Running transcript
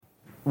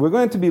we're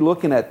going to be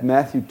looking at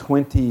Matthew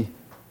 22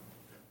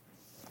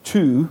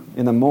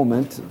 in a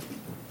moment.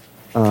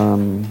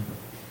 We're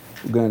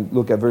going to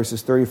look at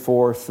verses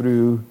 34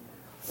 through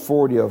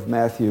 40 of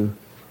Matthew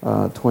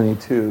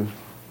 22.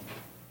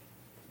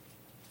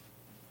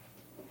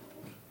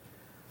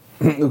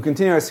 We'll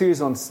continue our series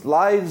on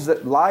lies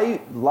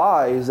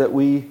that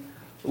we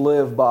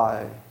live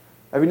by.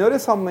 Have you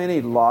noticed how many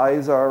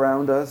lies are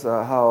around us?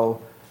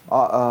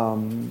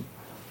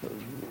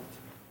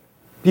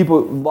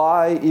 People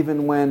lie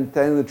even when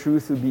telling the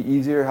truth would be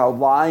easier. How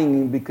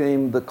lying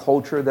became the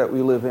culture that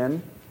we live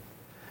in.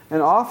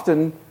 And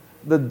often,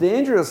 the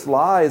dangerous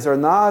lies are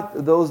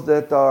not those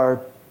that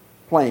are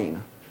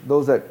plain.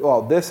 Those that,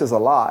 this is a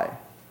lie.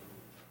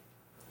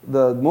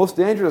 The most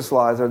dangerous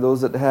lies are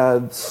those that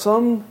have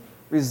some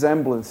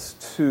resemblance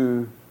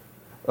to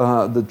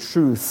the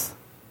truth.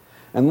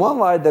 And one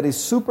lie that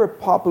is super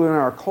popular in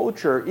our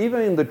culture, even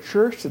in the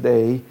church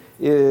today,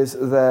 is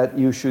that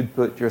you should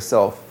put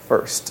yourself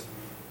first.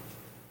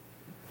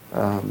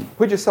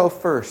 Put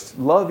yourself first.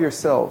 Love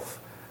yourself.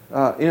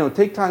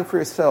 Take time for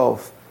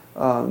yourself.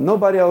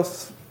 Nobody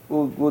else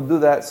will do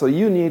that, so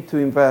you need to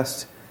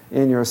invest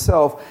in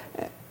yourself.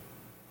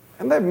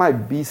 And there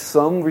might be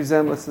some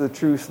resemblance to the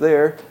truth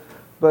there,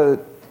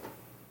 but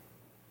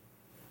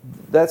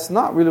that's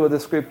not really what the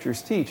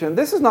Scriptures teach. And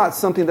this is not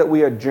something that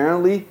we are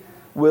generally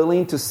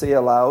willing to say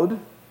aloud.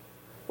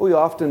 We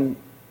often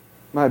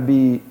might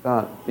be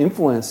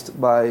influenced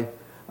by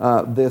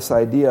this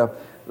idea.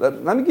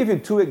 Let me give you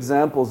two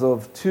examples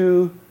of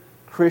two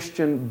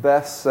Christian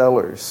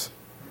bestsellers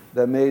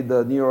that made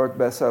the New York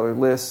bestseller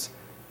list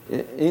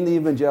in the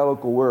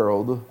evangelical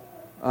world.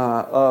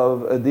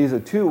 These are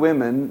two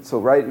women, so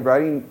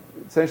writing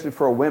essentially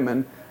for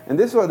women. And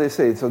this is what they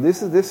say. So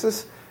this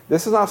is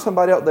not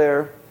somebody out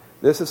there.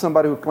 This is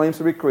somebody who claims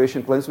to be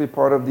Christian, claims to be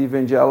part of the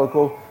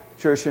evangelical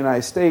church in the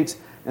United States.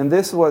 And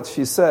this is what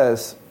she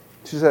says.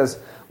 She says,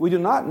 "We do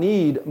not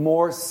need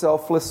more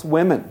selfless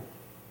women.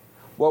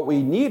 What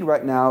we need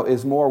right now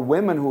is more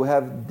women who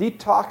have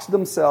detoxed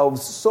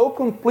themselves so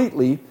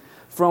completely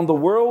from the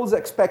world's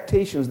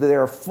expectations that they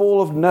are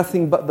full of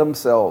nothing but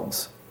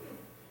themselves.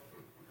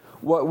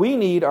 What we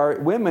need are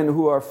women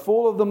who are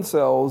full of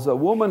themselves. A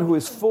woman who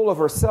is full of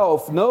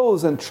herself,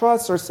 knows and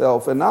trusts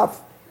herself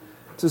enough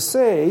to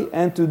say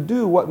and to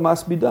do what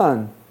must be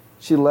done.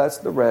 She lets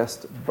the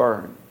rest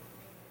burn."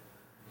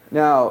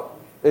 Now,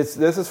 this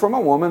is from a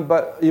woman,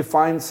 but you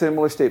find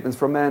similar statements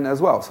from men as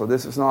well. So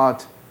this is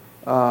not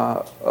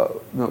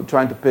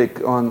trying to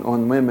pick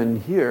on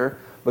women here,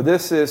 but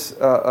this is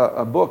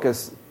a book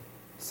has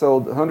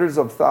sold hundreds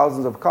of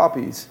thousands of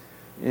copies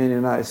in the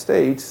United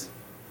States,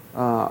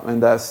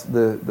 and that's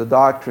the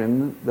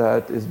doctrine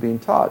that is being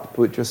taught.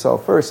 Put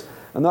yourself first.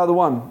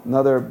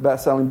 Another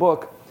best-selling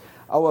book.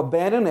 "I'll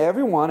abandon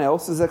everyone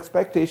else's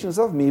expectations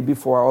of me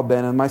before I'll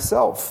abandon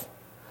myself.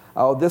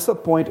 I'll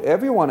disappoint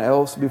everyone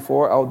else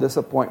before I'll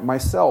disappoint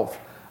myself.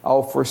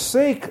 I'll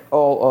forsake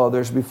all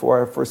others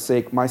before I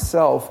forsake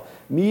myself.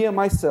 Me and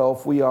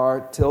myself, we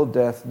are till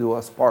death do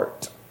us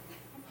part."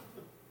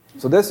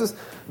 So this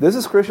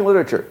is Christian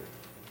literature.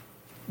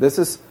 This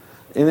is,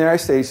 in the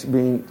United States,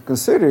 being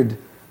considered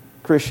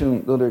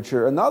Christian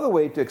literature. Another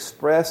way to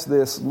express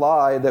this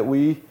lie that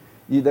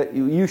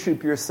you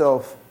should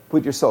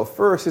put yourself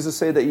first is to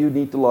say that you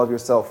need to love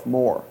yourself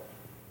more.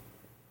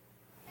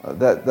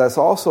 That's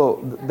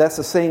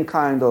the same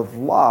kind of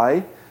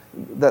lie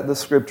that the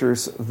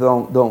Scriptures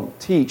don't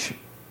teach.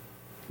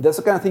 That's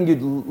the kind of thing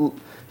you'd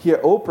hear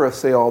Oprah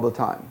say all the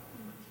time.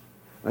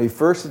 Now, you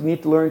first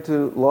need to learn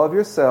to love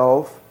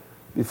yourself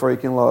before you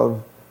can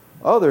love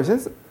others.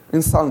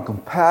 It sounds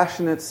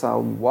compassionate,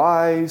 sound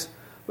wise,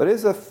 but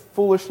it's a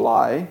foolish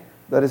lie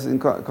that is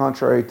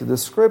contrary to the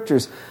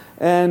Scriptures.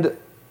 And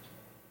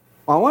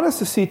I want us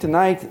to see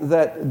tonight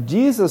that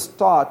Jesus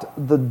taught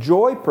the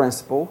joy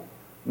principle,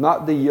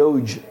 not the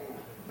yoj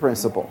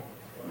principle.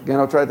 Again,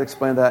 I'll try to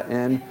explain that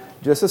in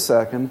just a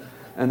second.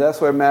 And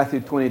that's where Matthew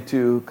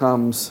 22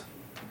 comes.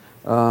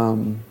 If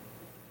you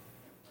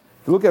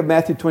look at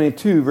Matthew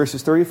 22,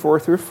 verses 34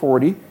 through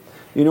 40,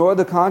 you know what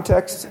the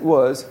context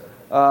was.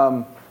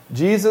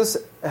 Jesus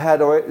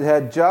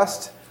had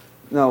just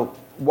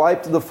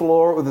wiped the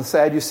floor with the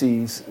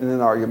Sadducees in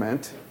an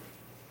argument.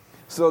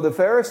 So the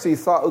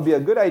Pharisees thought it would be a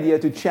good idea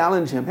to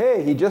challenge him.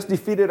 Hey, he just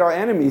defeated our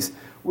enemies.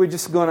 We're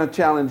just going to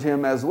challenge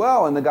him as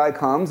well. And the guy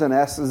comes and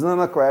asks them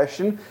a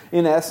question.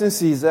 In essence,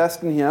 he's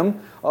asking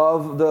him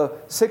of the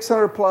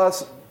 600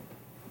 plus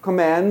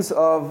commands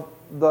of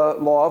the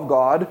law of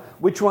God,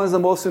 which one is the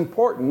most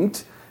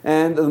important?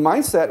 And the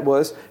mindset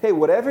was, hey,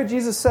 whatever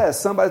Jesus says,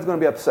 somebody's going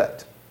to be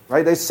upset.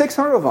 Right? There's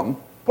 600 of them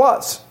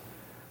plus.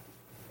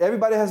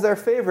 Everybody has their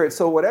favorite.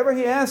 So whatever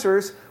he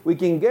answers, we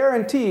can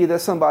guarantee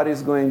that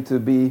somebody's going to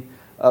be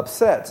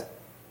upset.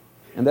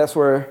 And that's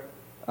where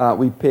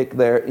we pick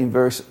there in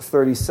verse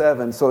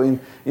 37. So in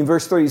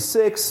verse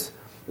 36,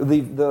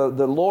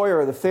 the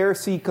lawyer, the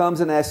Pharisee, comes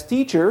and asks,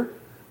 "Teacher,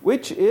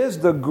 which is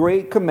the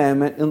great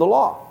commandment in the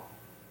law?"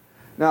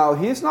 Now,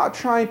 he's not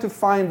trying to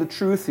find the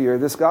truth here.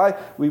 This guy,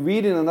 we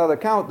read in another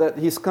account that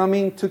he's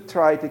coming to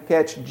try to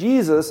catch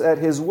Jesus at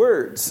his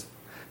words.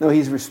 Now,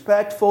 he's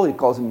respectful. He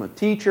calls him a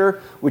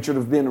teacher, which would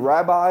have been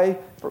rabbi,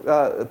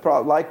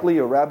 likely,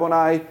 or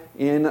rabboni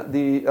in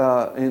the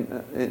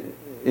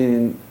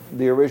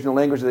original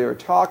language they were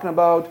talking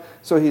about.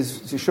 So he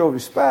showed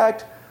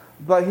respect,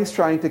 but he's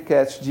trying to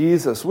catch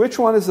Jesus. Which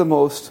one is the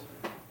most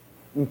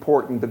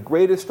important, the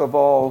greatest of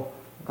all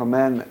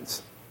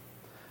commandments?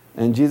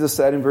 And Jesus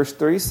said in verse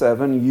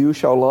 37, "You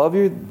shall love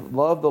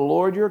the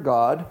Lord your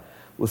God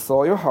with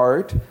all your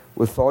heart,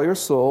 with all your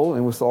soul,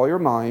 and with all your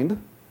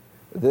mind.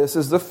 This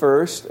is the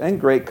first and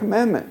great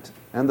commandment.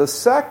 And the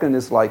second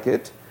is like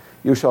it.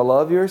 You shall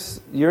love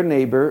your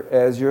neighbor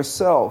as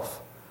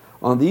yourself.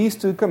 On these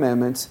two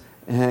commandments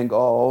hang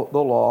all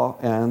the law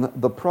and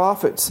the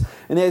prophets."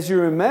 And as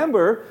you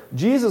remember,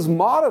 Jesus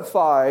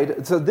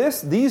modified, so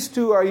these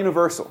two are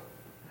universal.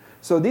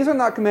 So these are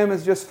not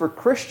commandments just for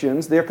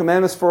Christians, they are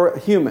commandments for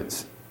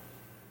humans.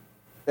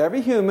 Every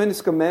human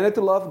is commanded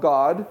to love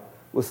God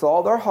with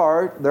all their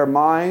heart, their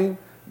mind,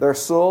 their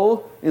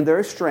soul, and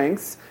their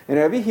strength. And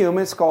every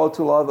human is called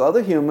to love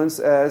other humans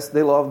as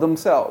they love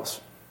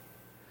themselves.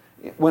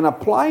 When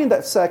applying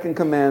that second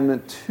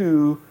commandment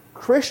to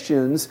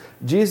Christians,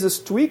 Jesus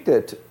tweaked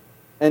it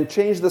and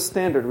changed the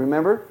standard,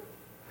 remember?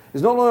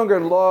 It's no longer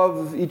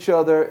love each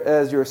other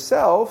as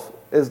yourself,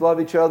 it's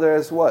love each other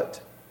as what?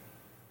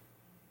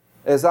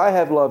 As I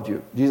have loved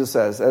you, Jesus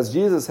says, as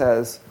Jesus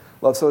has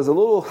loved. So it's a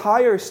little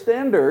higher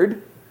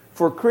standard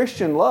for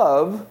Christian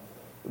love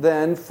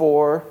than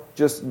for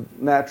just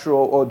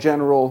natural or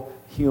general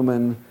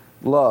human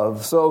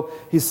love. So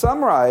he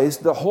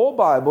summarized the whole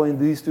Bible in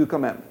these two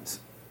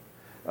commandments.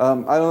 I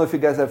don't know if you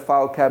guys have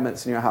file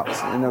cabinets in your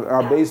house. In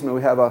our basement,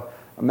 we have a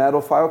metal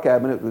file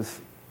cabinet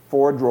with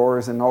 4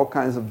 drawers and all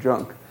kinds of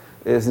junk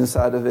is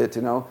inside of it.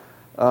 It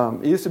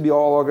used to be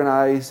all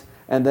organized.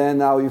 And then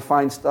now you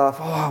find stuff,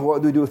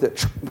 what do we do with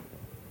it?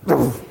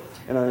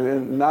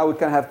 And now we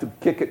kind of have to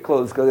kick it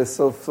closed because it's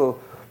so.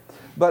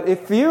 But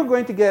if you're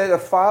going to get a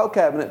file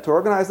cabinet to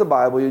organize the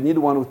Bible, you need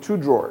one with 2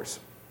 drawers.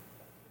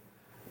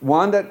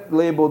 One that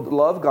labeled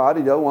love God,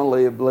 the other one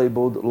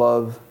labeled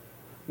love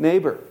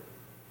neighbor.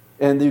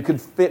 And you could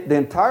fit the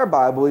entire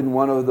Bible in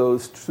one of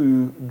those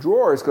 2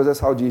 drawers because that's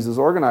how Jesus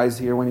organized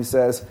here when he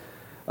says,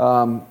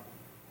 on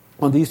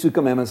these 2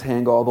 commandments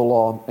hang all the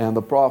law and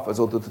the prophets,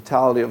 or the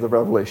totality of the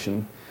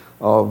revelation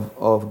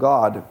of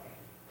God.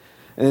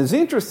 And it's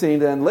interesting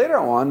then later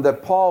on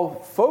that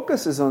Paul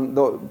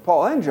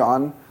and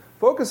John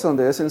focus on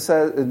this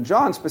and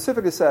John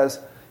specifically says,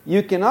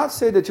 you cannot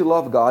say that you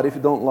love God if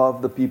you don't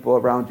love the people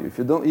around you.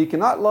 You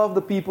cannot love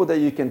the people that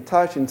you can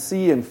touch and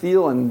see and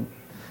feel and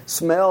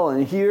smell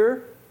and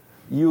hear.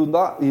 You're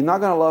not going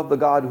to love the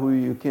God who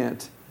you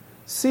can't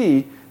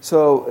see.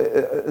 So,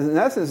 in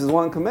essence, is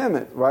one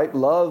commandment, right?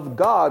 Love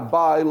God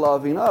by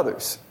loving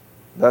others.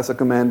 That's a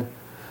command.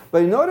 But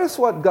you notice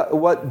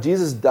what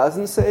Jesus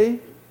doesn't say?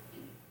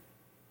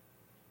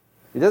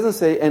 He doesn't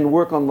say, and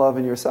work on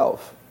loving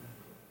yourself.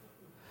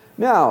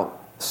 Now,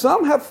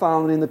 some have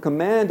found in the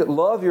command,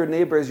 love your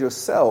neighbor as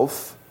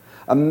yourself,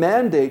 a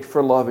mandate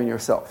for loving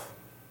yourself.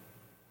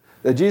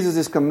 That Jesus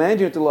is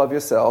commanding you to love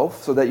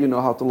yourself so that you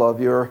know how to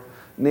love your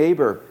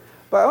neighbor.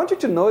 But I want you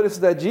to notice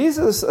that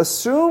Jesus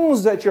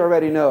assumes that you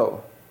already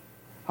know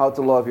how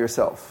to love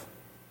yourself.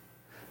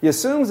 He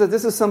assumes that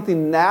this is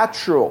something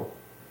natural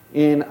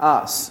in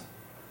us,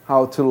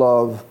 how to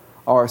love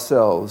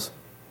ourselves.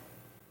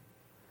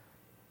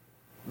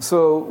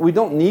 So we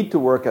don't need to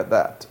work at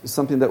that. It's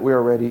something that we're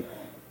already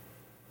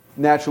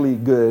naturally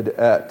good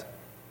at.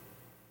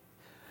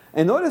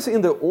 And notice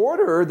in the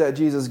order that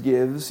Jesus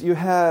gives, you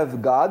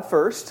have God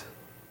first,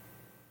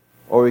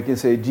 or we can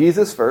say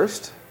Jesus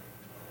first,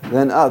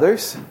 then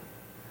others,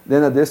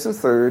 then a distant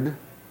third,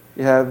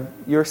 you have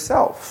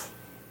yourself,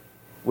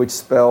 which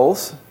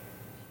spells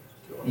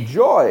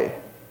joy.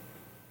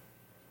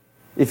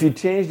 If you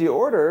change the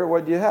order,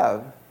 what do you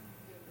have?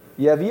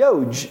 You have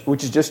yoj,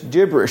 which is just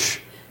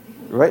gibberish,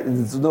 right?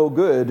 It's no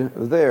good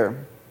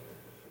there.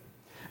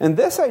 And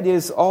this idea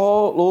is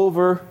all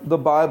over the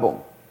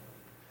Bible.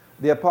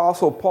 The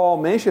Apostle Paul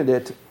mentioned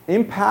it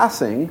in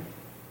passing,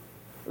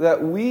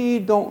 that we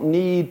don't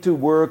need to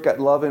work at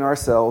loving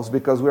ourselves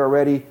because we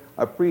already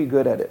are pretty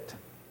good at it.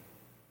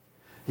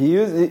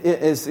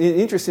 It's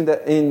interesting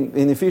that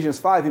in Ephesians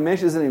 5, he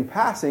mentions it in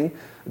passing.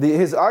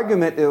 His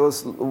argument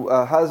is,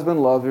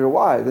 husband, love your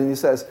wife. And he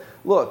says,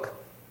 look,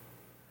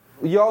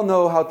 you all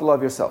know how to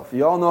love yourself.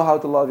 You all know how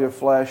to love your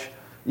flesh.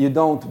 You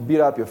don't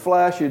beat up your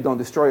flesh. You don't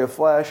destroy your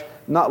flesh.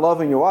 Not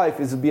loving your wife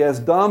is to be as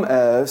dumb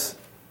as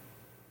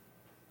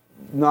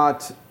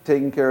not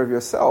taking care of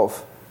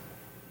yourself.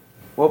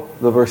 Well,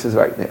 the verse is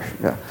right there.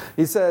 Yeah.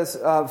 He says,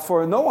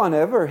 for no one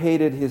ever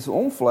hated his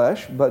own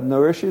flesh, but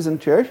nourishes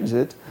and cherishes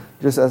it,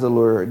 just as the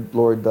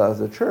Lord does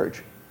the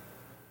church.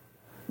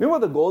 Remember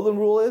what the golden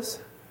rule is?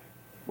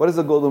 What is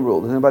the golden rule?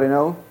 Does anybody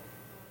know?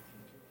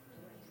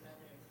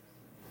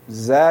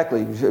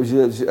 Exactly.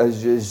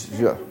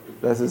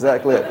 That's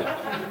exactly it.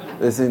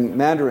 It's in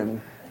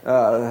Mandarin.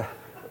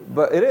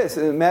 But it is.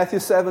 In Matthew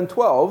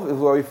 7:12 is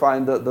where we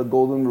find the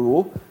golden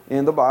rule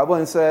in the Bible.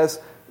 And it says,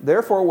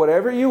 therefore,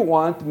 whatever you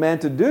want men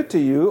to do to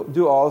you,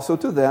 do also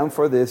to them,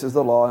 for this is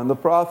the law and the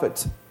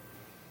prophets.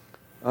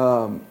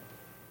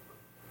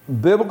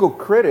 Bible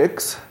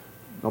critics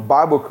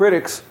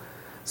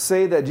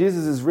say that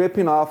Jesus is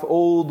ripping off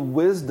old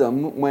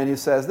wisdom when he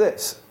says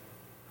this.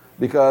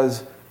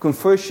 Because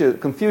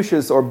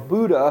Confucius or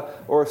Buddha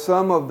or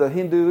some of the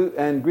Hindu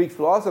and Greek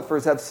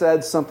philosophers have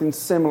said something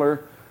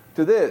similar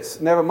to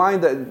this. Never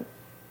mind that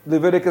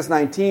Leviticus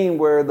 19,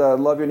 where the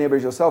love your neighbor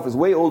as yourself, is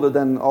way older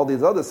than all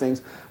these other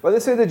things. But they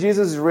say that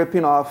Jesus is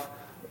ripping off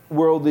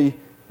worldly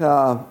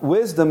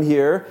wisdom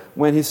here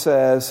when he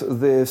says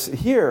this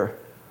here.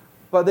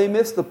 But they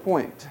miss the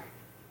point.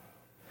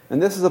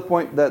 And this is a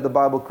point that the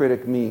Bible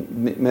critic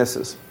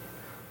misses.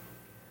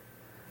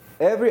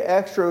 Every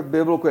extra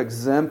biblical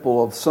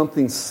example of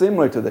something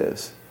similar to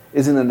this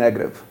is in the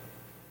negative.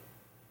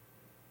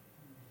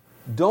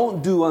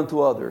 Don't do unto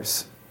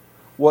others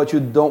what you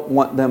don't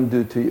want them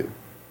to do to you.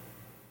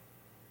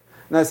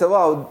 And I said,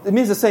 well, it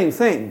means the same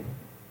thing.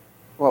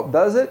 Well,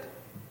 does it?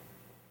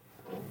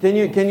 Can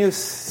you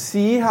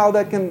see how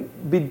that can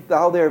be,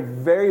 how they're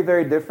very,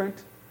 very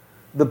different?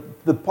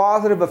 The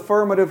positive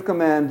affirmative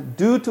command,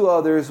 do to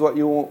others what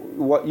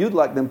you'd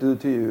like them to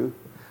do to you,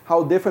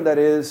 how different that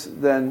is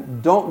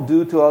than don't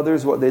do to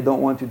others what they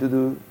don't want you to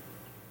do.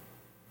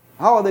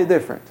 How are they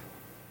different?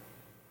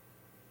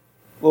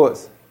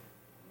 Louis?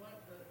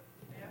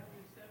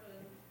 Matthew 7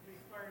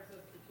 requires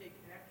us to take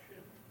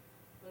action,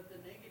 but the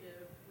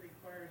negative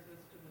requires us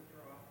to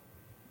withdraw.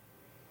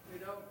 We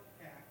don't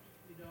act.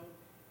 We don't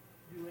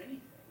do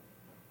anything.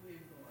 We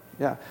ignore.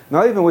 Yeah,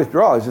 not even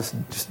withdraw. Just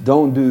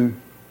don't do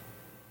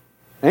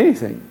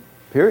anything,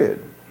 period.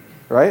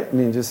 Right? I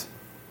mean,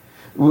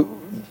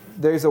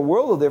 there's a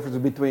world of difference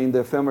between the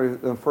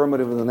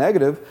affirmative and the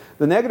negative.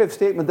 The negative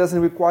statement doesn't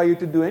require you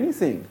to do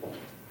anything,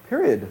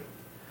 period.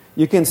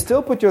 You can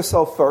still put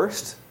yourself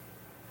first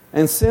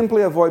and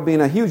simply avoid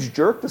being a huge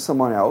jerk to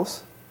someone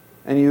else,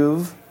 and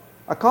you've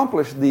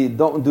accomplished the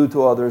don't do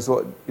to others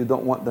what you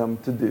don't want them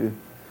to do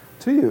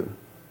to you.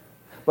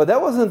 But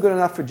that wasn't good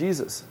enough for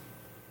Jesus.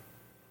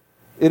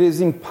 It is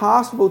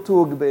impossible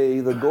to obey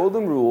the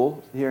golden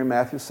rule here in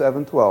Matthew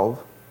 7:12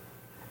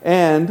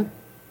 and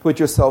put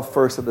yourself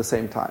first at the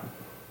same time.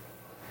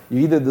 You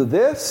either do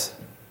this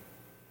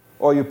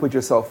or you put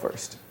yourself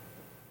first.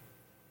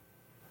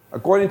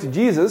 According to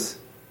Jesus,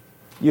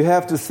 you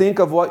have to think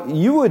of what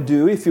you would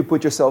do if you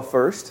put yourself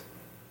first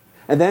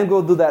and then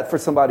go do that for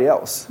somebody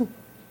else. Does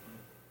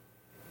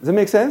that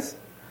make sense?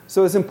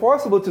 So it's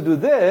impossible to do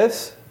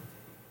this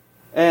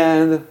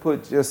and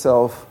put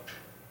yourself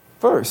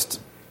first.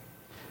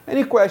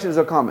 Any questions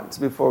or comments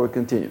before we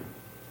continue?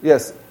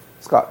 Yes,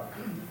 Scott.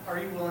 Are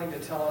you willing to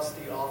tell us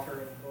the author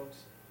and books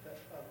of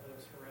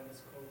those horrendous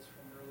quotes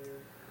from earlier?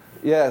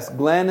 Yes,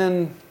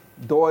 Glennon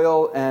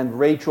Doyle and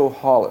Rachel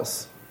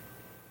Hollis.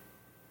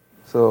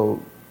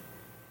 So,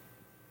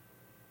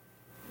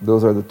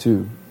 those are the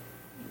two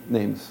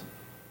names.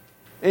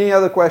 Any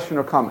other question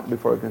or comment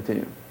before we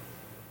continue?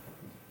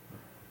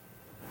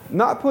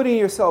 Not putting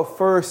yourself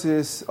first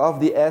is of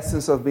the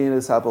essence of being a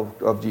disciple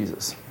of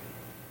Jesus.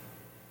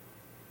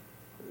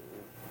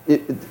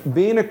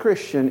 Being a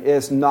Christian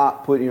is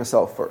not putting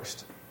yourself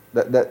first.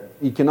 That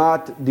you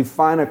cannot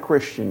define a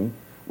Christian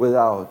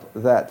without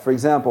that. For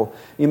example,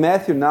 in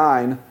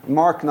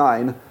Mark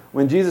 9,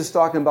 when Jesus is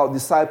talking about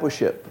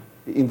discipleship,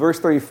 in verse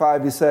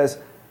 35 he says,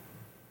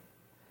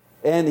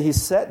 and he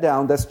sat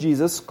down, that's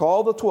Jesus,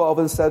 called the 12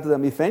 and said to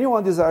them, if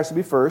anyone desires to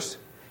be first,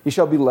 he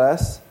shall be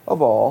less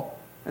of all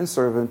and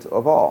servant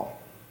of all.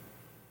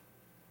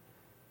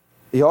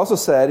 He also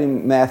said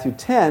in Matthew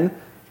 10,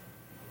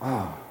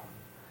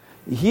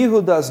 he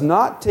who does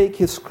not take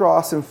his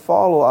cross and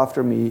follow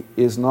after me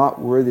is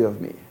not worthy of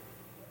me.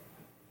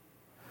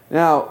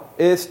 Now,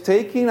 is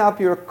taking up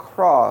your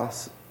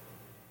cross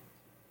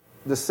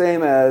the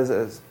same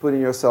as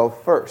putting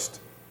yourself first?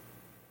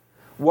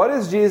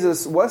 What's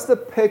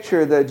the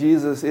picture that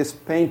Jesus is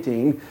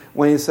painting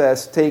when he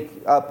says, take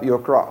up your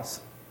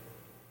cross?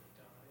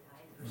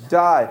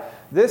 Die.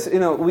 This,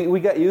 we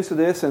get used to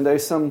this, and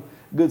there's some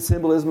good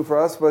symbolism for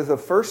us, but if the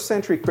first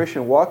century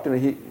Christian walked in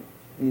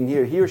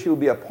here, he or she would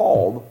be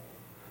appalled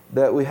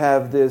that we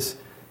have this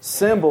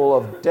symbol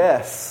of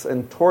death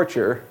and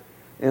torture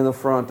in the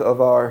front of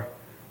our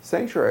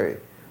sanctuary.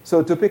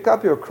 So to pick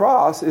up your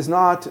cross is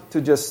not to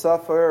just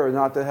suffer or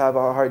not to have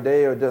a hard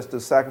day or just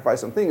to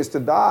sacrifice something, it's to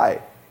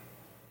die.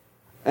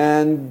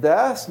 And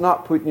that's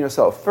not putting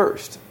yourself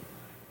first.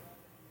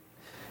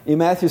 In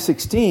Matthew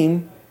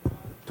 16,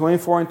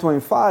 24 and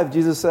 25,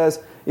 Jesus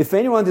says, if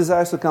anyone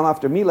desires to come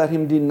after me, let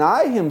him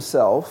deny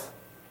himself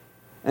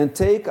and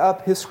take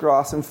up his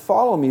cross and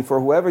follow me.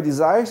 For whoever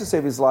desires to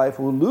save his life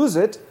will lose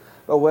it,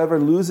 but whoever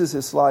loses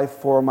his life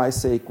for my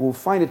sake will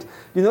find it.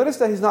 You notice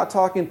that he's not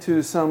talking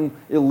to some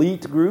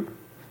elite group.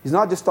 He's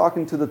not just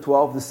talking to the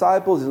 12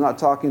 disciples. He's not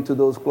talking to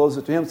those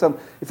closer to him.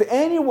 If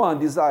anyone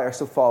desires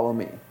to follow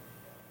me,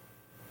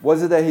 what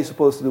is it that he's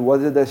supposed to do? What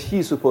is it that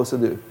he's supposed to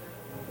do?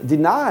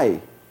 Deny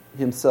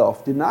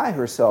himself, deny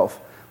herself,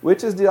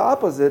 which is the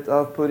opposite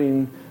of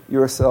putting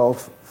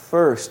yourself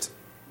first.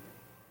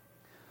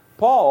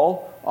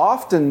 Paul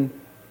often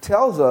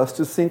tells us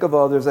to think of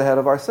others ahead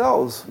of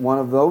ourselves. One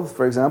of those,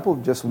 for example,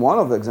 just one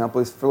of the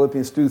examples is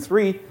Philippians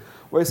 2:3,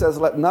 where he says,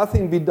 "Let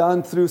nothing be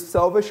done through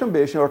selfish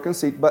ambition or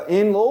conceit, but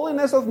in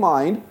lowliness of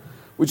mind,"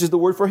 which is the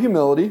word for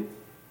humility,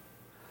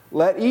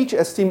 "let each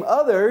esteem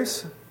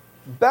others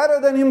better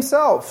than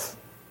himself,"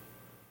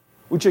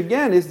 which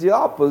again is the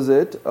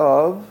opposite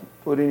of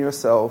putting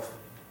yourself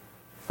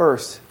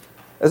first.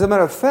 As a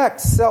matter of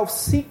fact,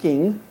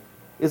 self-seeking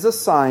is a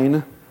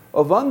sign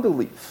of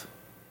unbelief.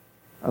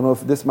 I don't know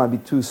if this might be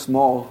too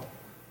small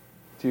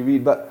to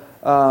read, but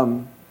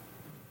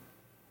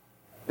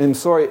and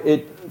sorry,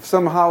 it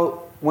somehow,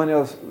 when it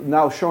was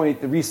now showing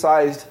it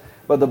resized,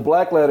 but the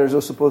black letters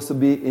are supposed to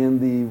be in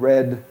the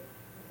red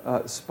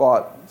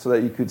spot so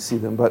that you could see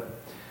them. But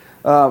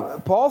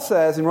Paul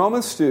says in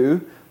Romans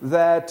 2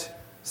 that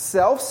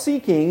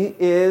self-seeking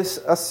is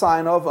a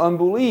sign of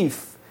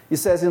unbelief. He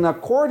says, "In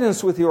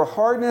accordance with your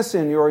hardness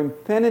and your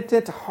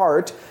impenitent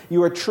heart,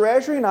 you are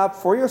treasuring up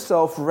for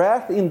yourself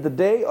wrath in the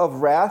day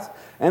of wrath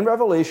and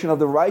revelation of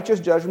the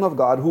righteous judgment of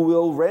God, who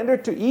will render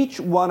to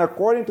each one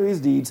according to his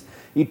deeds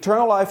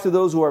eternal life to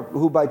those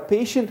who by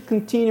patient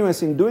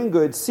continuance in doing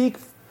good seek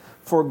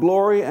for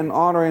glory and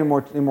honor and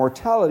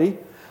immortality.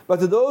 But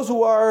to those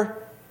who are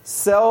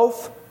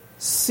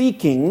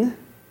self-seeking,"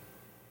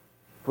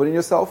 putting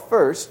yourself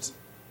first,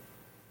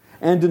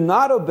 "and do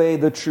not obey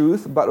the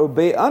truth, but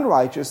obey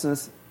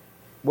unrighteousness,"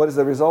 what is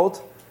the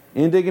result?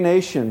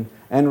 "Indignation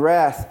and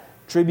wrath,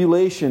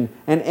 tribulation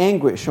and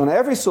anguish on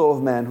every soul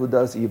of man who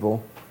does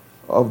evil,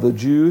 of the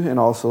Jew and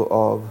also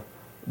of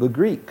the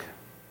Greek."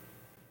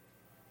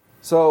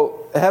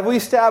 So, have we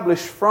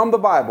established from the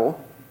Bible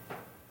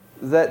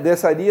that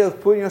this idea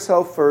of putting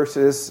yourself first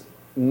is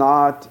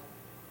not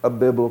a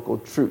biblical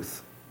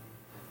truth?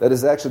 That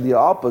is actually the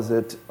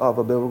opposite of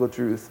a biblical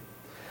truth.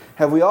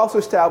 Have we also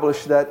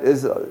established that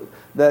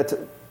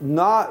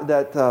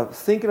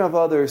thinking of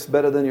others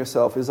better than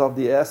yourself is of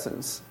the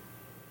essence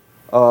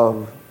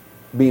of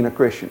being a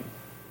Christian?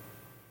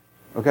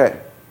 Okay.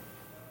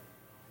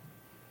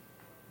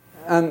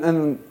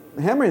 And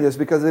hammering this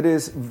because it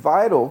is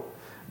vital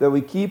that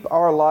we keep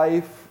our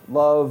life,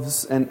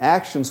 loves, and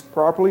actions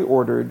properly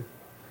ordered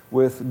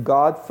with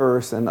God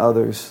first and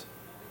others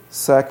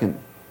second.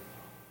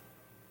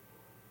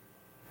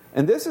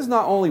 And this is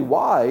not only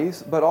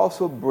wise, but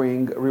also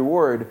bring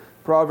reward.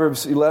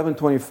 Proverbs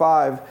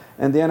 11:25,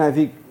 and the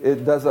NIV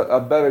it does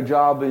a better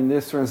job in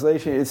this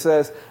translation. It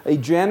says, "A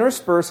generous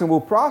person will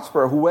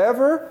prosper.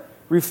 Whoever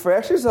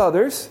refreshes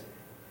others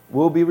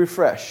will be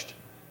refreshed."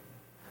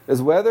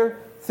 As whether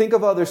think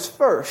of others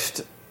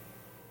first.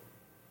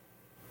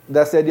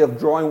 That's the idea of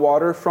drawing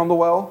water from the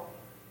well.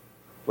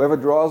 Whoever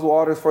draws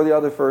water for the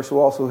other first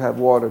will also have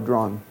water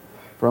drawn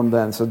from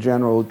them. So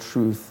general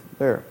truth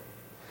there.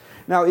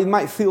 Now, it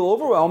might feel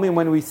overwhelming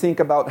when we think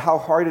about how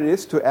hard it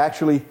is to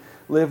actually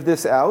live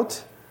this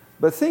out,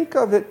 but think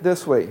of it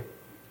this way.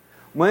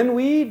 When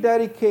we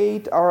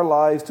dedicate our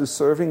lives to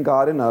serving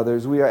God and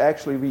others, we are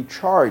actually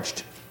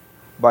recharged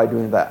by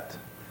doing that.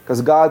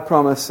 Because God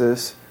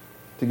promises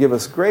to give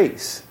us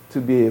grace to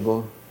be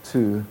able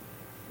to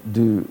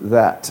do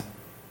that.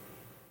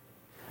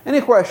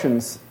 Any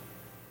questions?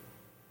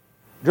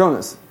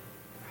 Jonas?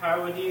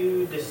 How would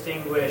you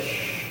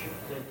distinguish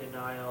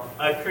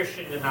a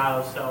Christian denial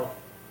of self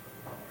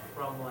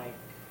from like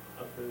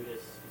a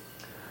Buddhist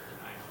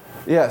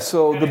denial? Yeah,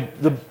 so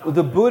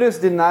the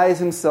Buddhist denies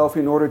himself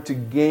in order to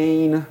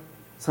gain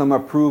some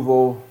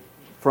approval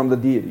from the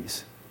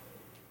deities.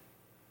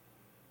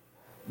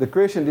 The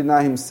Christian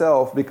denies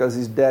himself because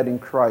he's dead in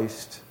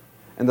Christ,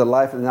 and the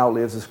life that now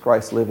lives is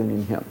Christ living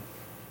in him.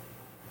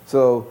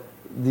 So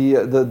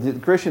the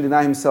Christian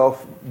denies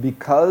himself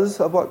because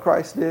of what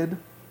Christ did.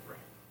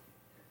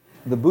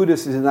 The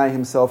Buddhist denies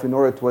himself in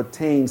order to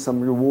attain some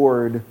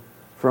reward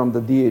from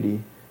the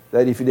deity,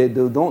 that if they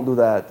don't do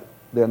that,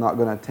 they're not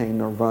going to attain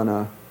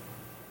nirvana,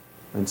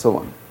 and so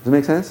on. Does it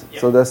make sense? Yeah.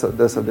 So that's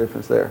a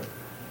difference there.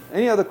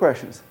 Any other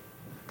questions?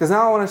 Because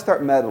now I want to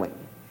start meddling.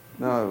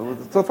 No,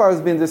 so far it's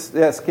been this.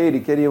 Yes, Katie.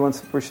 Katie wants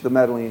to push the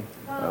meddling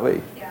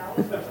way. Yeah,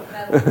 let's push the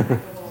meddling back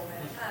a little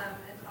bit and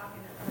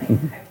talking like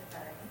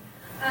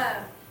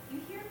hypothetically.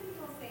 You hear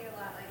people say a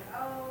lot like,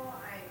 "Oh,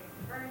 I'm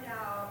burned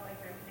out. Like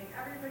I'm putting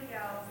everybody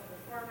else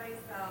before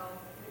myself."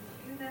 Would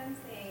you then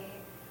say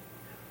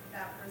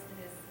that person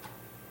is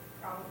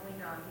probably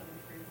not being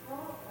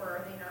truthful, or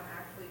are they not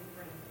actually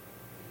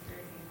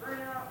experiencing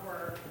burnout,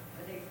 or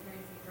are they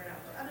experiencing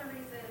burnout for other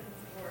reasons,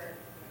 or?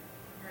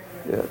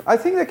 Yeah, I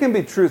think that can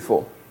be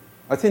truthful.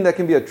 I think that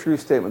can be a true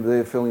statement that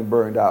they're feeling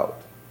burned out.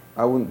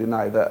 I wouldn't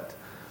deny that.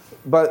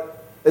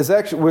 But it's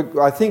actually,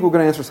 I think we're going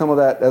to answer some of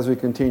that as we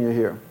continue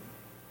here.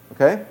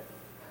 Okay?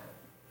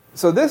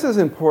 So this is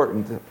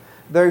important.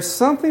 There's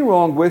something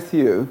wrong with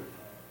you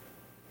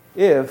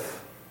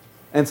if,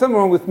 and something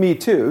wrong with me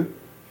too,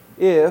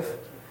 if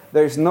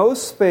there's no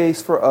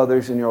space for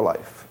others in your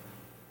life.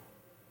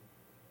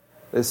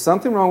 There's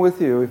something wrong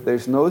with you if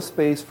there's no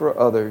space for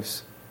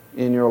others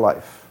in your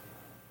life.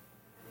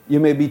 You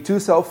may be too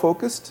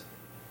self-focused.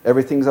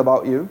 Everything's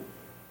about you.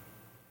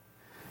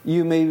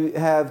 You may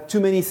have too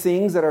many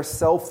things that are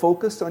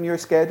self-focused on your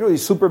schedule. You're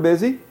super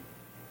busy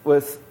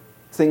with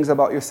things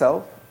about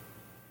yourself.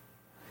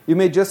 You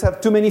may just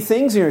have too many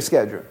things in your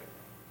schedule,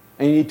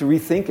 and you need to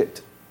rethink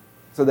it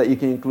so that you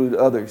can include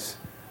others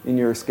in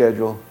your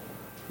schedule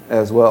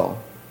as well.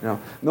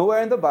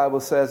 Nowhere in the Bible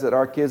says that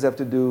our kids have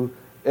to do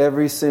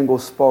every single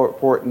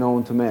sport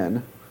known to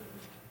man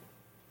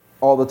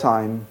all the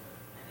time,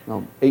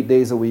 8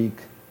 days a week,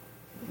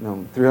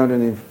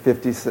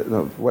 350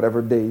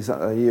 whatever days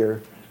a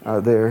year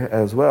there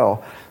as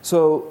well.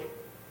 So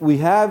we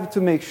have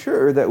to make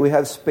sure that we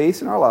have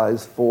space in our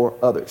lives for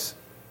others,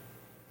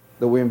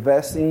 that we're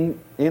investing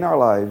in our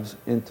lives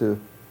into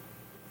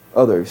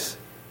others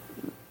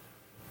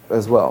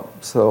as well.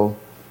 So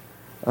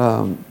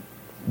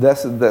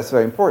that's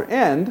very important.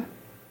 And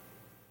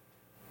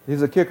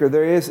here's a kicker.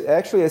 There is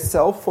actually a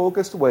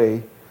self-focused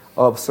way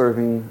of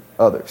serving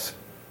others.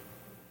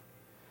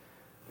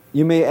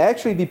 You may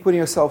actually be putting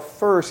yourself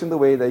first in the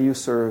way that you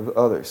serve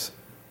others.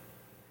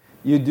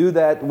 You do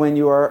that when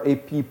you are a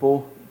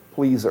people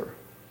pleaser.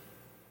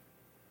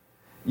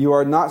 You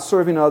are not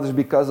serving others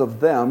because of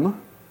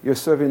them. You're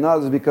serving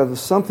others because of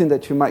something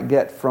that you might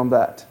get from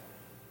that.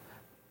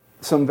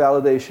 Some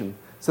validation,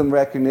 some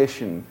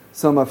recognition,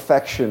 some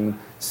affection,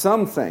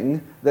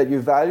 something that you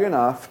value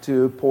enough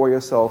to pour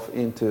yourself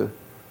into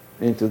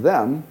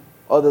them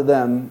other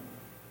than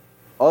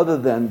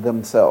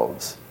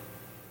themselves.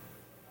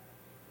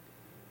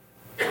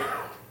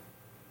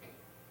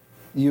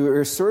 You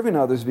are serving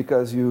others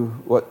because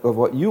of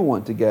what you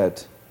want to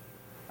get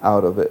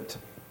out of it.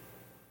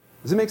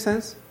 Does it make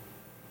sense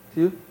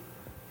to you?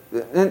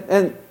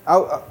 And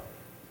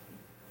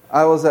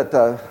I was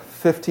at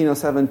 15 or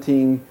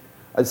 17.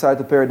 I decided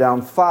to pare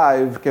down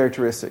 5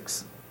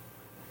 characteristics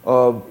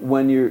of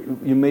when you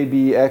may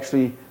be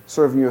actually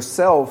serving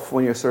yourself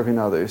when you're serving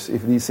others,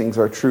 if these things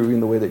are true in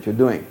the way that you're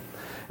doing.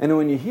 And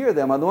when you hear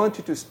them, I don't want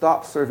you to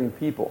stop serving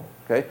people.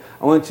 Okay?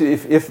 I want you,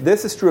 if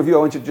this is true of you, I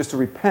want you just to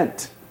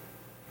repent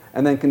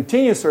and then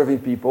continue serving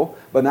people,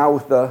 but now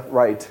with the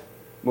right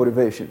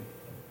motivation.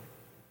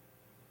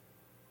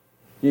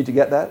 You need to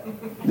get that?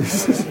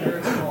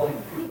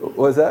 What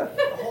was that?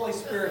 The Holy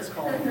Spirit's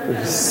calling.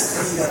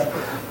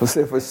 Let's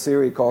see if it's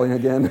Siri calling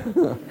again.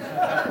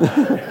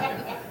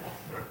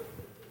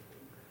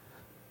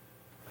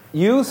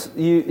 Here's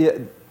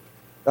 5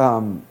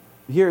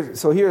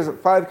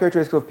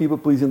 characteristics of people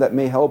pleasing that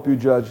may help you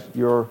judge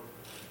your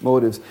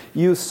motives.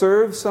 You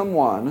serve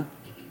someone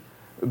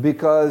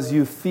because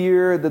you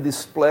fear the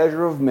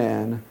displeasure of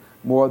man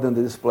more than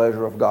the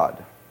displeasure of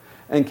God.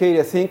 And Katie,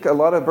 I think a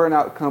lot of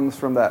burnout comes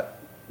from that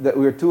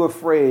we're too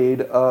afraid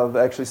of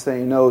actually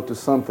saying no to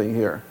something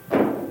here,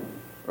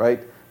 right?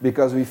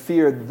 Because we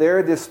fear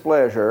their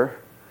displeasure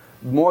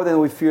more than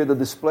we fear the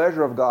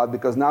displeasure of God,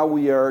 because now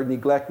we are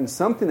neglecting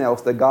something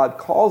else that God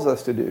calls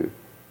us to do,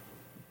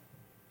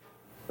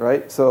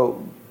 right?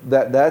 So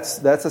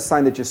that's a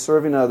sign that you're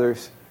serving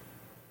others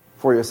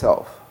for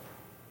yourself.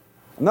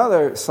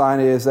 Another sign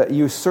is that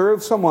you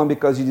serve someone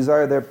because you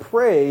desire their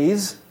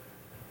praise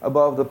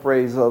above the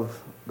praise of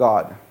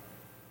God.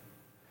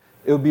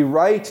 It would be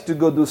right to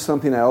go do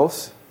something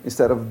else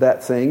instead of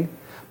that thing,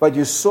 but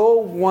you so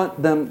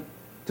want them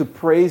to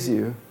praise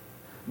you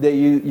that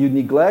you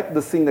neglect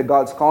the thing that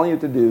God's calling you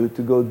to do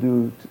to go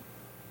do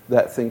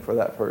that thing for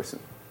that person.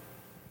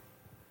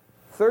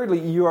 Thirdly,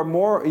 you're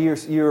more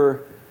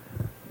interested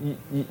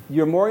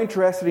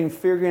in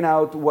figuring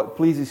out what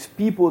pleases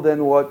people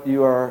than what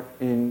you are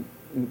in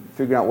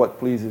figuring out what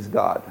pleases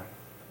God.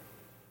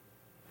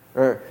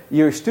 Or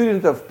you're a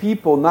student of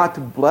people not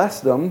to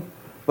bless them,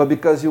 but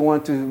because you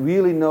want to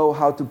really know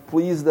how to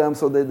please them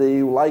so that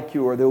they like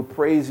you, or they'll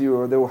praise you,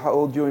 or they'll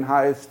hold you in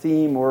high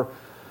esteem, or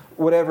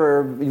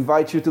whatever,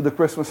 invite you to the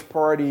Christmas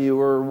party,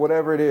 or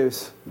whatever it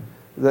is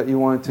that you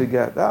want to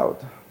get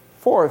out.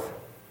 Fourth,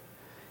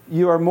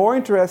 you are more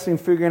interested in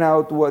figuring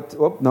out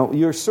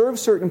you serve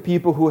certain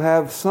people who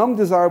have some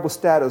desirable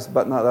status,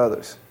 but not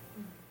others.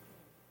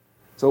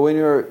 So when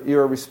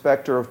you're a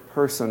respecter of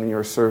person in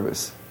your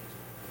service,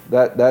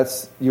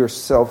 that's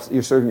yourself.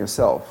 You're serving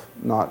yourself,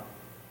 not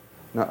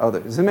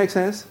others. Does it make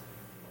sense?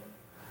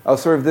 I'll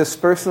serve this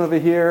person over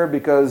here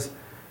because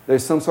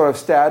there's some sort of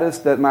status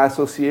that my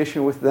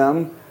association with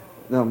them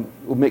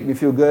will make me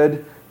feel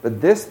good. But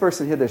this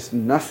person here, there's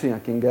nothing I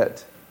can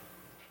get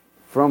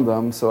from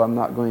them, so I'm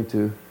not going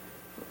to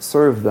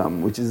serve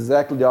them, which is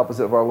exactly the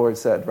opposite of what our Lord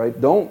said, right?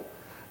 Don't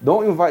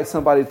invite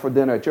somebody for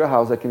dinner at your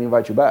house that can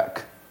invite you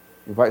back.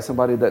 Invite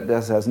somebody that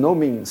has no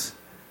means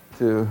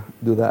to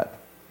do that.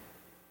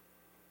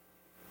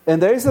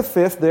 And there is a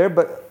fifth there,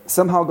 but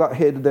somehow got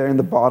hid there in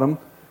the bottom.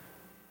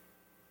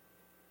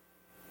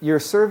 You're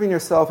serving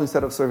yourself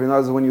instead of serving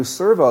others when you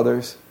serve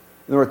others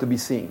in order to be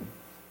seen.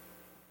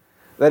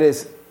 That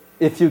is,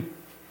 if you're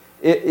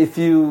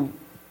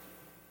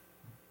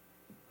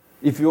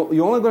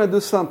only going to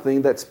do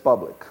something that's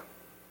public.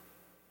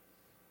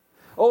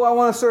 Oh, I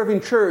want to serve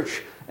in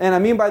church, and I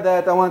mean by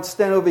that, I want to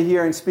stand over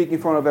here and speak in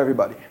front of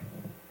everybody.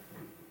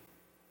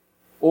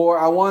 Or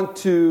I want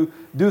to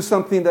do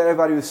something that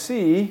everybody will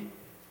see.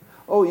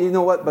 Oh, you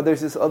know what? But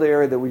there's this other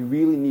area that we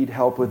really need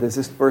help with. Is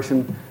this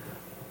person,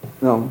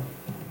 no.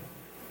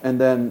 And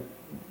then,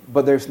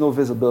 but there's no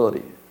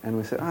visibility. And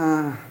we say,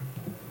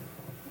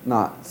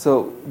 not.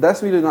 So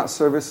that's really not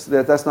service.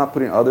 That's not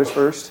putting others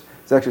first.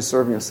 It's actually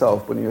serving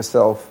yourself, putting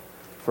yourself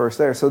first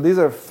there. So these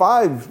are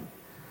 5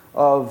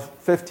 of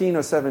 15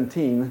 or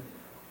 17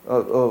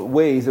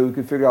 ways that we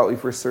could figure out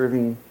if we're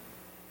serving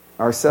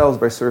ourselves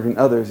by serving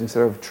others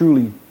instead of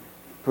truly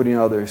putting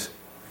others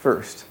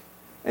first.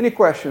 Any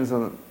questions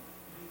on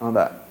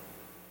that?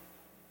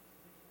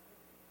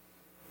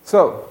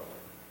 So,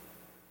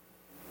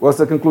 what's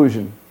the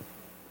conclusion?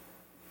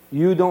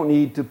 You don't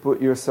need to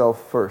put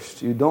yourself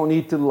first. You don't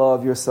need to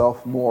love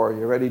yourself more.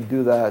 You already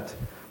do that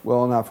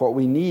well enough. What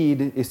we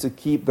need is to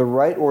keep the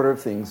right order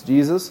of things.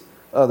 Jesus,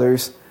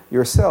 others,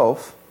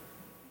 yourself,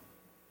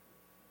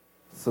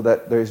 so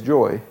that there's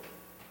joy.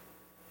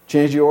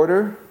 Change the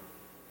order,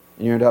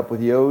 and you end up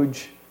with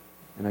Yoj.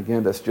 And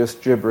again, that's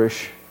just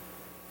gibberish.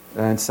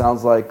 And it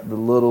sounds like the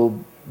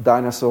little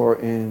dinosaur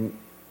in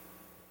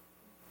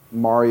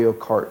Mario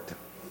Kart.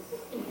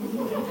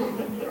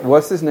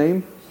 What's his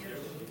name?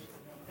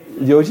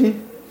 Yoji?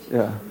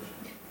 Yeah.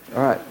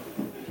 All right.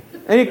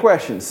 Any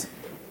questions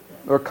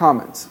or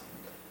comments?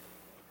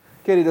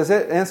 Katie, does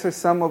it answer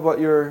some of what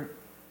you're...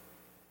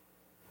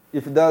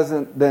 If it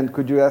doesn't, then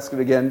could you ask it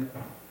again?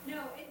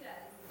 No, it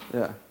does.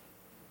 Yeah.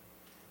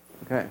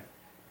 Okay.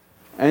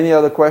 Any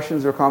other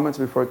questions or comments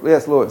before...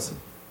 Yes, Louis. I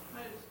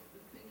was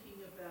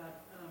thinking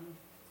about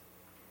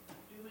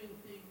doing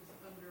things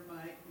under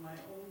my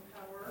own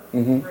power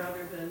Mhm.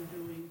 rather than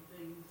doing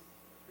things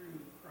through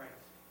Christ.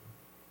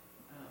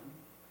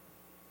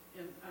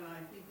 And I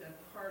think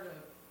that's part of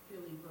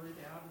feeling burned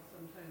out. Is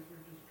sometimes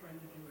we're just trying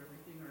to do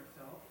everything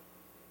ourselves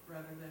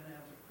rather than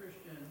as a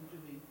Christian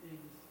doing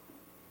things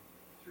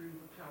through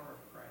the power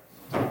of Christ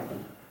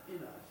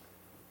in us.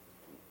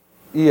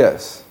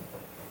 Yes.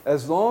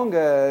 As long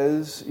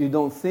as you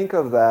don't think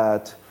of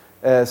that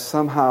as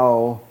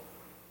somehow,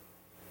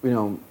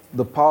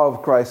 the power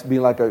of Christ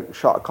being like a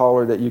shot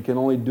caller that you can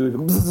only do,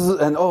 and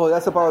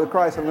that's the power of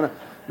Christ.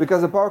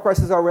 Because the power of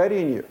Christ is already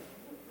in you.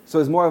 So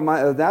it's more of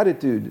an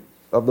attitude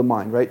of the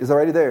mind, right? It's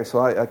already there,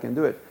 so I can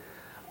do it.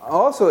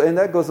 Also, and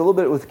that goes a little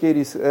bit with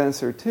Katie's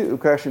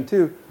question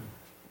too.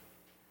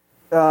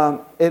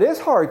 It is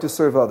hard to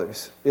serve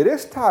others. It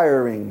is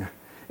tiring,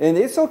 and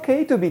it's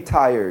okay to be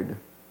tired.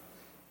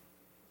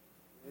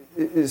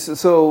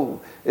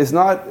 So it's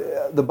not,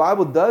 the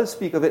Bible does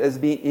speak of it as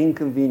being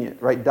inconvenient,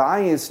 right?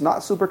 Dying is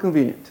not super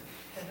convenient.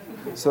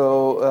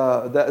 So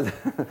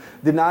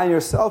denying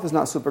yourself is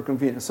not super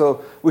convenient.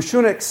 So we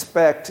shouldn't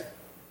expect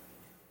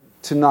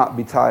to not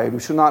be tired. We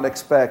should not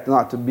expect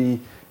not to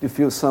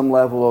feel some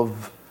level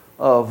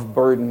of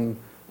burden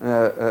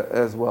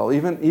as well,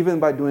 even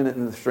by doing it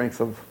in the strength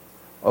of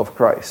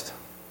Christ. Does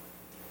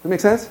that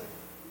make sense?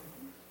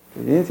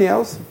 Anything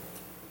else?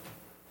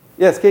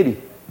 Yes,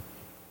 Katie.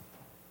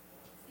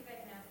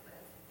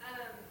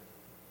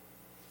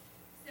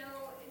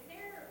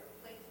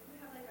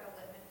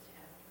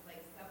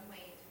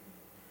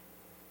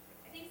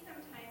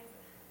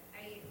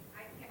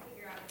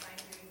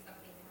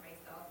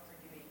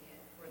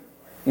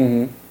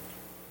 Mm-hmm. And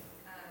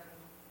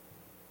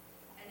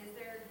is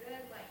there a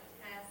good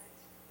test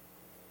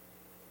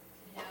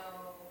to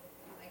know?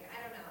 I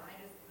don't know.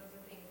 Those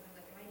are things I'm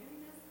am I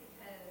doing this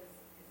because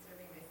it's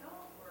serving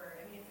myself, or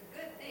it's a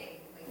good thing.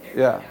 There's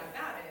no doubt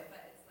about it,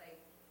 but it's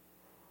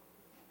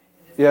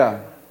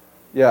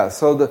Yeah.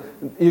 So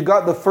you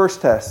got the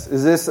first test.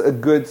 Is this a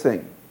good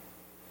thing?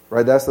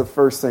 Right. That's the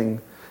first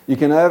thing. You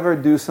can never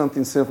do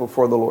something simple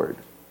for the Lord.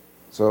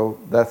 So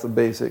that's the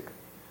basic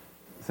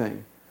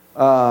thing.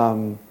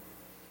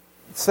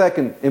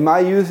 Second, am I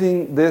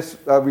using this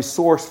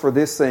resource for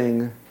this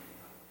thing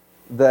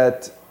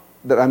that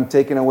I'm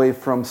taking away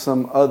from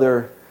some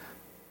other?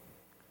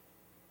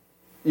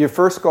 You're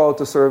first called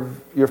to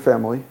serve your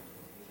family,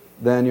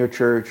 then your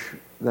church,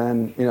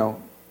 then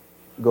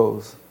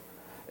goes.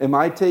 Am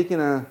I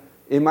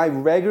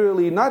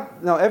regularly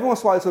now every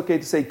once in a while it's okay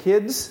to say,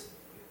 kids,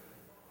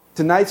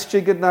 tonight's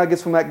chicken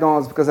nuggets from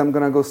McDonald's because I'm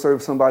going to go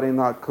serve somebody and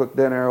not cook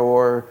dinner,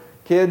 or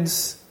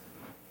kids,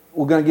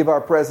 we're going to give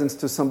our presents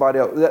to somebody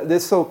else.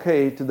 That's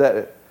okay to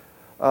that.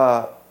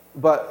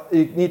 But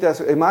you need to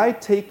ask, am I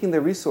taking the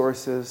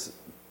resources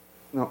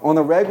on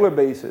a regular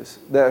basis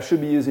that I should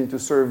be using to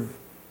serve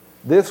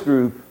this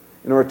group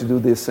in order to do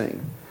this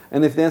thing?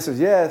 And if the answer is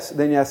yes,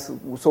 then you ask,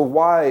 so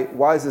why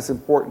is this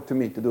important to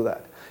me to do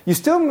that? You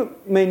still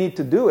may need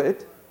to do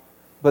it,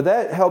 but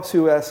that helps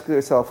you ask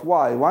yourself,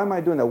 why? Why am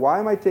I doing that? Why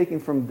am I taking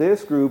from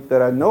this group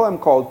that I know I'm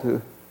called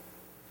to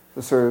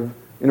serve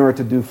in order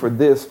to do for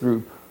this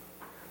group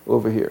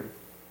over here?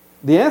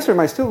 The answer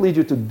might still lead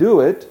you to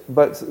do it,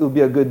 but it'll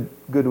be a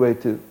good way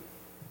to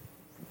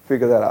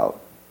figure that out.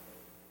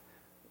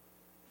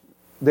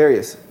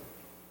 Darius. Is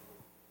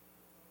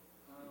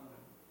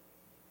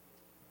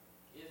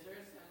there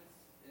a sense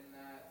in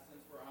that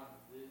since we're on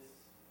this,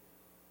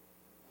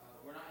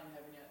 we're not in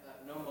heaven yet,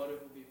 that no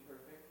motive will be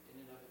perfect in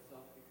and of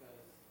itself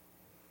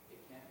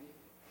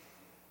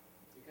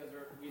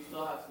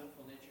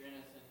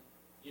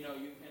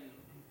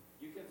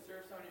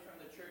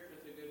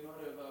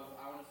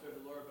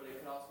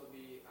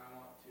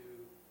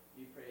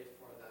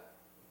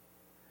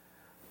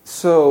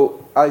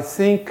So I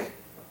think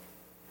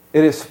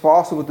it is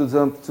possible to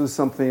do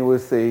something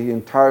with an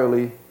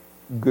entirely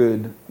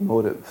good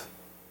motive.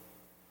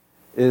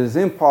 It is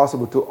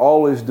impossible to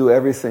always do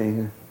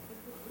everything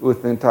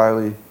with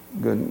entirely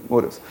good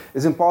motives.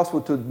 It's impossible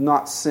to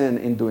not sin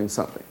in doing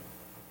something.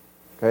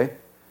 Okay?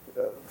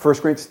 1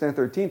 Corinthians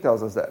 10:13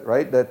 tells us that,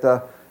 right?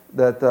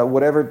 That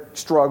whatever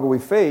struggle we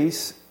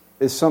face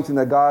is something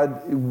that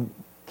God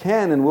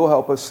can and will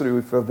help us through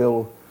if we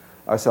avail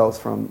ourselves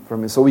from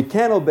Him. So we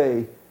can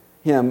obey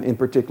Him in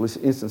particular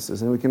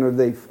instances, and we can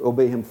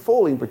obey Him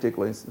fully in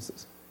particular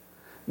instances.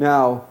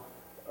 Now,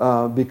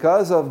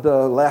 because of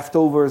the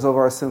leftovers of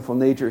our sinful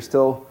nature,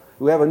 still,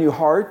 we have a new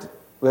heart,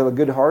 we have a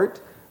good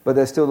heart, but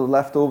there's still the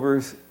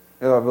leftovers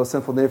of a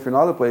sinful nature in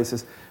other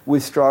places.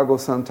 We struggle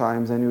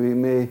sometimes,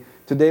 and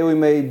today we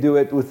may do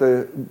it with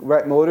the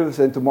right motives,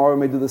 and tomorrow we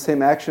may do the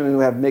same action and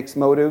we have mixed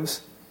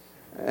motives,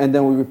 and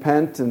then we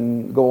repent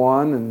and go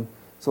on, and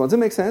so on. Does it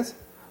make sense?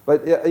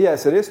 But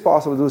yes, it is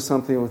possible to do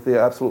something with the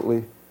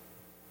absolutely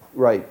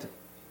right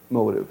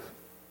motive.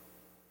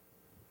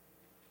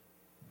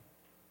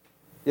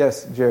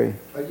 Yes, Jerry.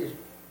 I just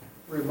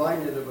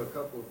reminded of a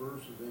couple of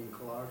verses in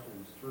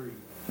Colossians 3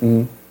 Mm-hmm.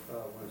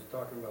 when it's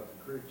talking about the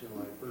Christian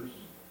life. Verse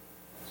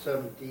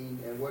 17,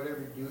 and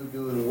whatever you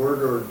do in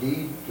word or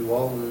deed, do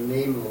all in the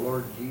name of the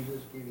Lord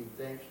Jesus, giving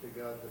thanks to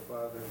God the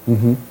Father.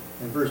 Mm-hmm.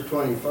 And verse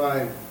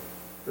 25,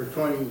 or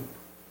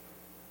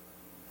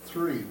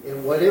 23,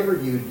 and whatever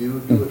you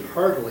do it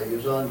heartily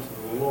as unto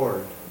the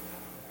Lord,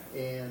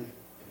 and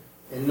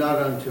not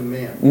unto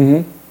men.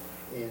 Mm-hmm.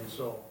 And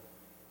so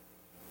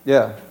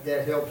Yeah.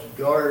 that helps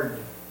guard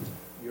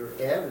your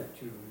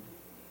attitude,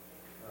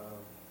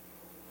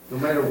 no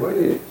matter what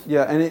it is.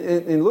 Yeah, and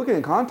in looking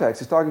in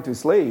context, he's talking to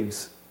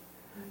slaves.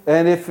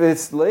 And if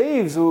it's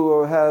slaves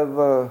who have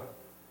a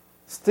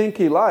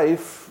stinky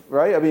life,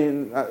 right? I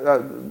mean,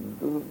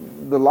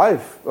 the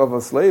life of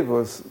a slave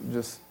was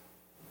just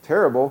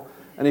terrible.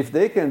 And if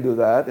they can do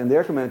that, and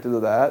they're commanded to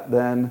do that,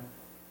 then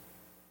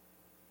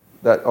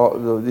that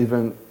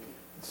even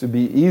to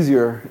be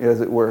easier, as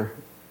it were,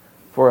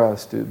 for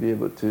us to be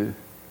able to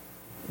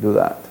do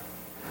that.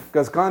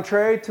 Because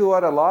contrary to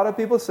what a lot of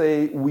people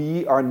say,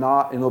 we are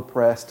not an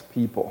oppressed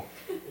people.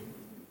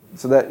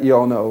 So that you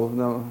all know.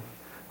 No,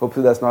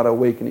 hopefully that's not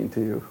awakening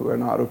to you, who are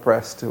not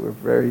oppressed, who are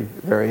very,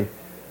 very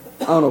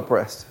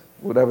unoppressed,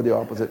 whatever the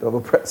opposite of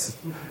oppressed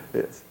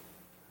is.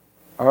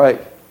 All right.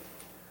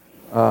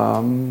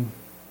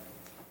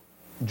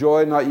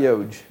 Joy, not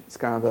yoj. It's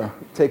kind of the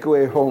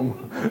takeaway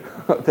home,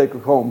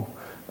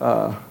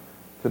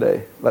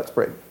 today. Let's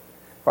pray.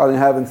 Father in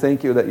heaven,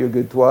 thank you that you're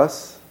good to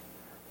us.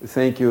 We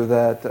thank you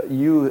that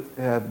you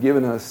have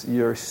given us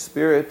your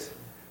Spirit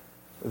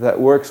that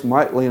works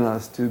mightily in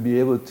us to be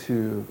able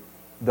to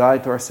die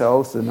to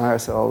ourselves, deny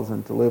ourselves,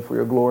 and to live for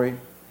your glory.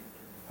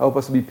 Help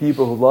us to be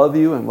people who love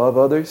you and love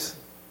others.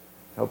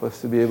 Help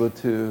us to be able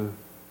to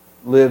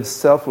live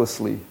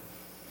selflessly,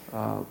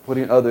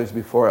 putting others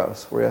before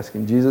us. We ask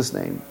in Jesus'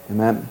 name.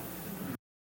 Amen.